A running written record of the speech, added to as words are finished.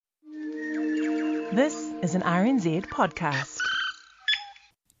This is an RNZ podcast.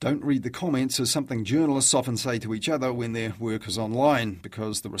 Don't read the comments as something journalists often say to each other when their work is online,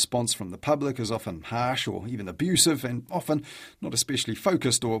 because the response from the public is often harsh or even abusive and often not especially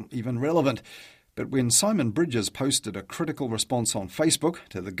focused or even relevant. But when Simon Bridges posted a critical response on Facebook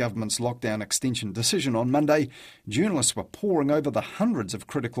to the government's lockdown extension decision on Monday, journalists were poring over the hundreds of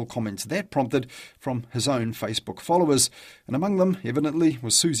critical comments that prompted from his own Facebook followers. And among them, evidently,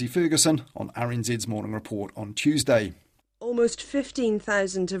 was Susie Ferguson on RNZ's Morning Report on Tuesday. Almost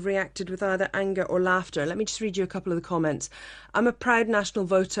 15,000 have reacted with either anger or laughter. Let me just read you a couple of the comments. I'm a proud national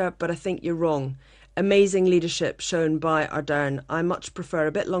voter, but I think you're wrong. Amazing leadership shown by Ardern. I much prefer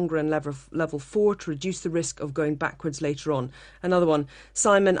a bit longer in level 4 to reduce the risk of going backwards later on. Another one.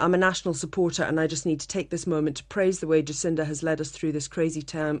 Simon, I'm a national supporter and I just need to take this moment to praise the way Jacinda has led us through this crazy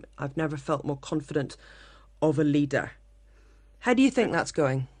time. I've never felt more confident of a leader. How do you think that's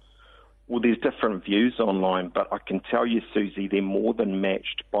going? Well, there's different views online, but I can tell you, Susie, they're more than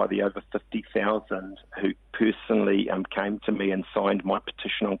matched by the over 50,000 who personally came to me and signed my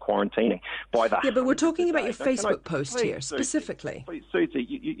petition on quarantining. Yeah, but we're talking about your Facebook post here, specifically. Please, Susie,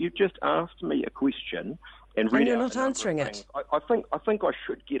 you just asked me a question and you're not answering it. I think I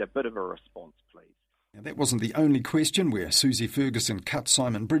should get a bit of a response, please. Now, that wasn't the only question where Susie Ferguson cut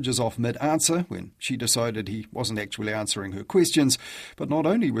Simon Bridges off mid-answer when she decided he wasn't actually answering her questions. But not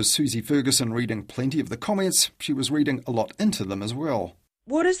only was Susie Ferguson reading plenty of the comments, she was reading a lot into them as well.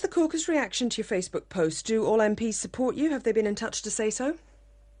 What is the caucus reaction to your Facebook post? Do all MPs support you? Have they been in touch to say so?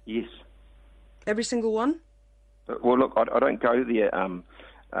 Yes. Every single one? Well, look, I don't go there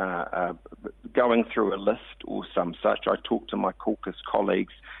going through a list or some such. I talk to my caucus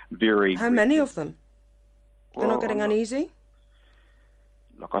colleagues very... How many of them? They're not getting uneasy?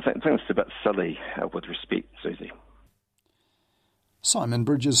 Look, I think it's a bit silly with respect, Susie. Simon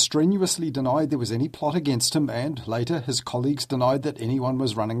Bridges strenuously denied there was any plot against him, and later his colleagues denied that anyone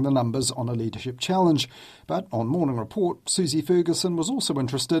was running the numbers on a leadership challenge. But on Morning Report, Susie Ferguson was also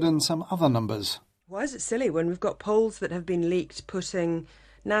interested in some other numbers. Why is it silly when we've got polls that have been leaked putting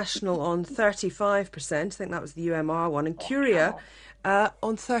National on 35%, I think that was the UMR one, and Curia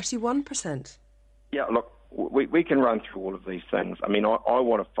on 31%? Yeah, look, we can run through all of these things. I mean, I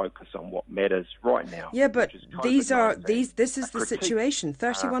want to focus on what matters right now. Yeah, but this is the situation.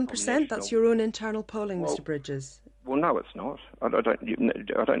 31%, that's your own internal polling, Mr. Bridges. Well, no, it's not. I don't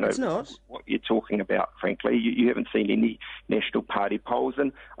know it's not. What you're talking about, frankly. You haven't seen any National Party polls,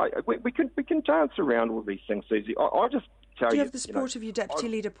 and we can dance around all these things, Susie. I just tell you... Do you have the support of your Deputy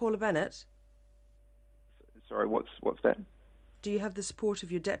Leader, Paula Bennett? Sorry, what's that? Do you have the support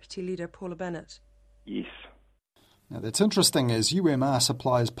of your Deputy Leader, Paula Bennett? Yes. Now that's interesting, as UMR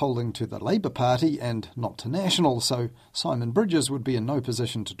supplies polling to the Labour Party and not to National, so Simon Bridges would be in no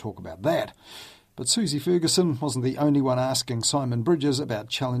position to talk about that. But Susie Ferguson wasn't the only one asking Simon Bridges about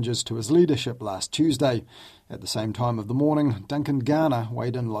challenges to his leadership last Tuesday. At the same time of the morning, Duncan Garner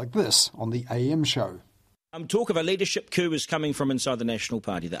weighed in like this on the AM show. Talk of a leadership coup is coming from inside the National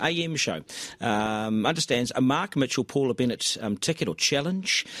Party. The AM show understands a Mark Mitchell-Paula Bennett ticket or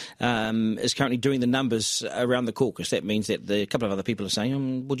challenge is currently doing the numbers around the caucus. That means that a couple of other people are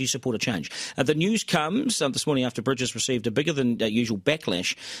saying, would you support a change? The news comes this morning after Bridges received a bigger than usual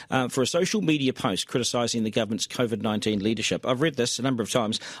backlash for a social media post criticising the government's COVID-19 leadership. I've read this a number of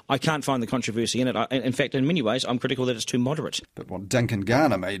times. I can't find the controversy in it. In fact, in many ways, I'm critical that it's too moderate. But what Duncan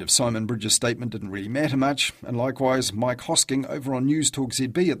Garner made of Simon Bridges' statement didn't really matter much. And likewise, Mike Hosking over on News Talk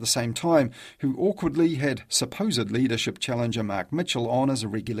ZB at the same time, who awkwardly had supposed leadership challenger Mark Mitchell on as a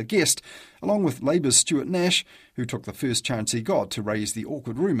regular guest, along with Labour's Stuart Nash, who took the first chance he got to raise the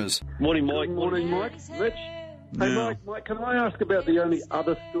awkward rumours. Morning, Mike. Morning, Mike. Rich. Hey, Mike, can I ask about the only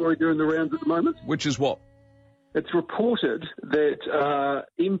other story doing the rounds at the moment? Which is what? It's reported that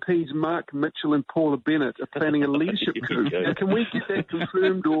MPs Mark Mitchell and Paula Bennett are planning a leadership coup. Now, can we get that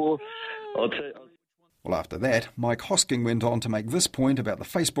confirmed or... Well, after that, Mike Hosking went on to make this point about the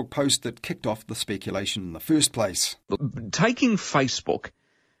Facebook post that kicked off the speculation in the first place. Taking Facebook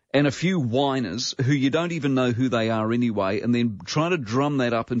and a few whiners who you don't even know who they are anyway, and then trying to drum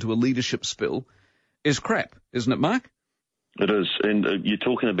that up into a leadership spill is crap, isn't it, Mark? It is, and you're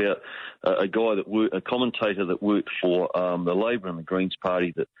talking about a guy a commentator that worked for the Labour and the Greens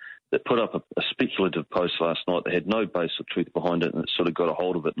Party that that put up a speculative post last night that had no base of truth behind it, and it sort of got a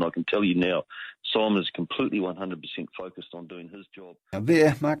hold of it. And I can tell you now, Simon is completely 100% focused on doing his job. Now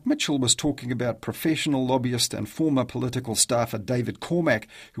there, Mark Mitchell was talking about professional lobbyist and former political staffer David Cormack,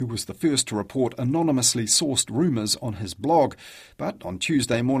 who was the first to report anonymously sourced rumours on his blog. But on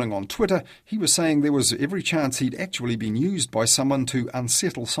Tuesday morning on Twitter, he was saying there was every chance he'd actually been used by someone to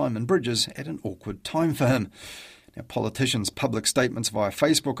unsettle Simon Bridges at an awkward time for him. Now, politicians' public statements via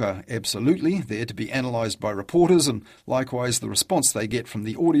Facebook are absolutely there to be analysed by reporters, and likewise the response they get from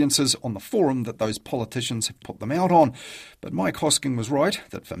the audiences on the forum that those politicians have put them out on. But Mike Hosking was right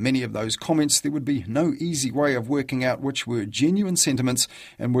that for many of those comments there would be no easy way of working out which were genuine sentiments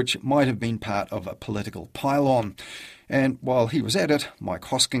and which might have been part of a political pile-on. And while he was at it, Mike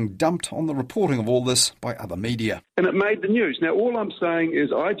Hosking dumped on the reporting of all this by other media. And it made the news. Now, all I'm saying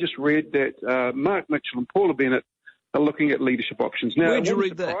is I just read that Mark Mitchell and Paula Bennett are looking at leadership options. Now, where'd you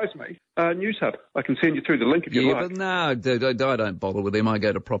read surprise me. News Hub. I can send you through the link if you like. But no, I don't bother with them. I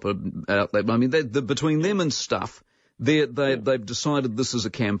go to proper outlet. I mean, between them and stuff, they've decided this is a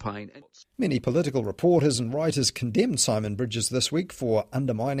campaign. Many political reporters and writers condemned Simon Bridges this week for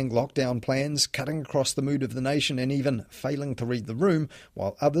undermining lockdown plans, cutting across the mood of the nation and even failing to read the room,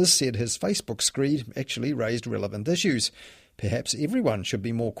 while others said his Facebook screed actually raised relevant issues. Perhaps everyone should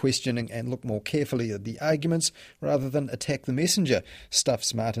be more questioning and look more carefully at the arguments rather than attack the messenger,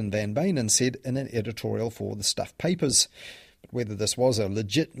 Stuff's Martin van Benen said in an editorial for the Stuff papers. But whether this was a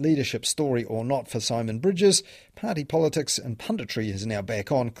legit leadership story or not for Simon Bridges, party politics and punditry is now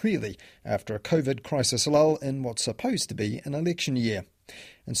back on clearly after a COVID crisis lull in what's supposed to be an election year.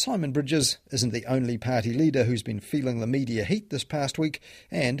 And Simon Bridges isn't the only party leader who's been feeling the media heat this past week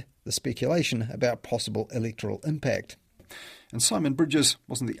and the speculation about possible electoral impact. And Simon Bridges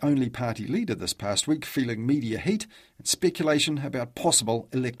wasn't the only party leader this past week feeling media heat and speculation about possible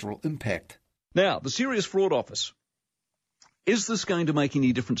electoral impact. Now, the Serious Fraud Office. Is this going to make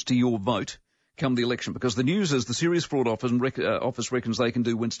any difference to your vote come the election? Because the news is the Serious Fraud Office reckons they can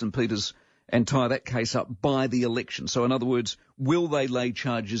do Winston Peters and tie that case up by the election. So, in other words, will they lay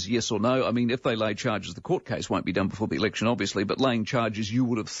charges, yes or no? I mean, if they lay charges, the court case won't be done before the election, obviously, but laying charges you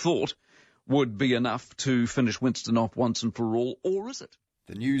would have thought would be enough to finish Winston off once and for all, or is it?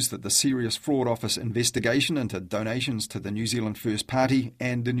 The news that the Serious Fraud Office investigation into donations to the New Zealand First Party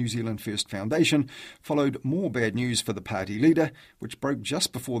and the New Zealand First Foundation followed more bad news for the party leader, which broke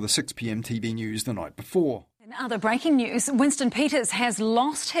just before the 6 p.m. TV news the night before. In other breaking news, Winston Peters has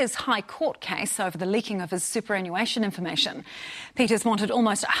lost his High Court case over the leaking of his superannuation information. Peters wanted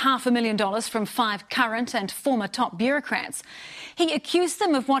almost $500,000 from 5 current and former top bureaucrats. He accused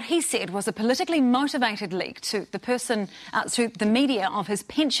them of what he said was a politically motivated leak to the media of his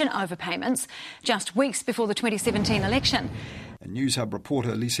pension overpayments just weeks before the 2017 election. A News Hub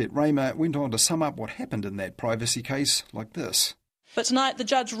reporter, Lisette Raymer, went on to sum up what happened in that privacy case like this. But tonight, the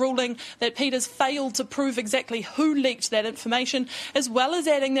judge ruling that Peters failed to prove exactly who leaked that information, as well as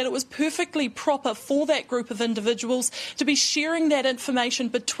adding that it was perfectly proper for that group of individuals to be sharing that information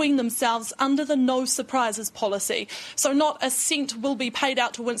between themselves under the no surprises policy. So not a cent will be paid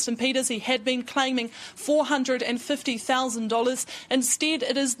out to Winston Peters. He had been claiming $450,000. Instead,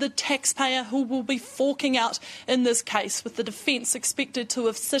 it is the taxpayer who will be forking out in this case, with the defence expected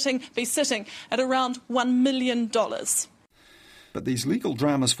to be sitting at around $1 million. But these legal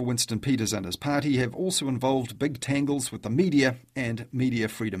dramas for Winston Peters and his party have also involved big tangles with the media and media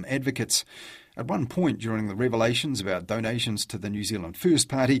freedom advocates. At one point during the revelations about donations to the New Zealand First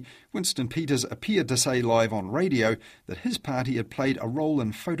Party, Winston Peters appeared to say live on radio that his party had played a role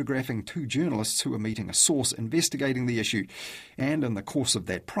in photographing 2 journalists who were meeting a source investigating the issue. And in the course of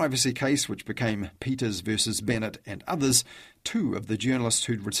that privacy case, which became Peters versus Bennett and others, 2 of the journalists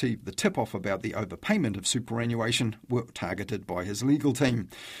who'd received the tip-off about the overpayment of superannuation were targeted by his legal team.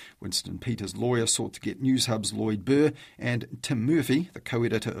 Winston Peters' lawyer sought to get News Hub's Lloyd Burr and Tim Murphy, the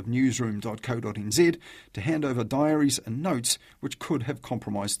co-editor of newsroom.co.nz, to hand over diaries and notes which could have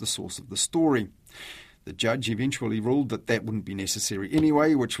compromised the source of the story. The judge eventually ruled that that wouldn't be necessary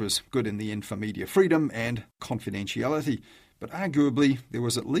anyway, which was good in the end for media freedom and confidentiality. But arguably, there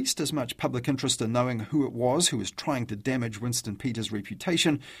was at least as much public interest in knowing who it was who was trying to damage Winston Peters'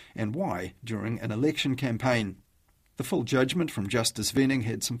 reputation and why during an election campaign. The full judgment from Justice Venning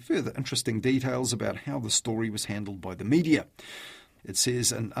had some further interesting details about how the story was handled by the media. It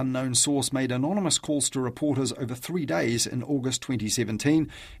says an unknown source made anonymous calls to reporters over 3 days in August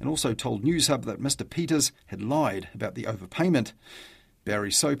 2017 and also told News Hub that Mr. Peters had lied about the overpayment.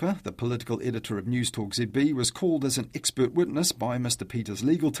 Barry Soper, the political editor of News Talk ZB, was called as an expert witness by Mr Peters'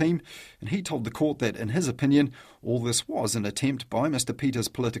 legal team, and he told the court that, in his opinion, all this was an attempt by Mr Peters'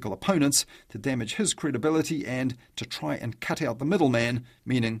 political opponents to damage his credibility and to try and cut out the middleman,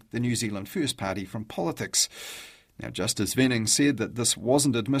 meaning the New Zealand First Party, from politics. Now, Justice Venning said that this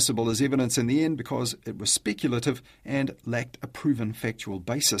wasn't admissible as evidence in the end because it was speculative and lacked a proven factual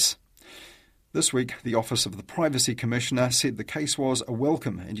basis. This week, the Office of the Privacy Commissioner said the case was a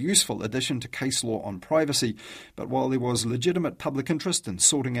welcome and useful addition to case law on privacy, but while there was legitimate public interest in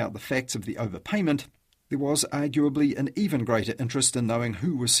sorting out the facts of the overpayment, there was arguably an even greater interest in knowing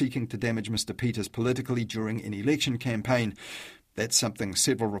who was seeking to damage Mr Peters politically during an election campaign. That's something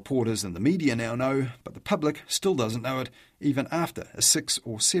several reporters in the media now know, but the public still doesn't know it, even after a 6-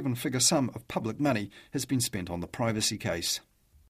 or 7-figure sum of public money has been spent on the privacy case.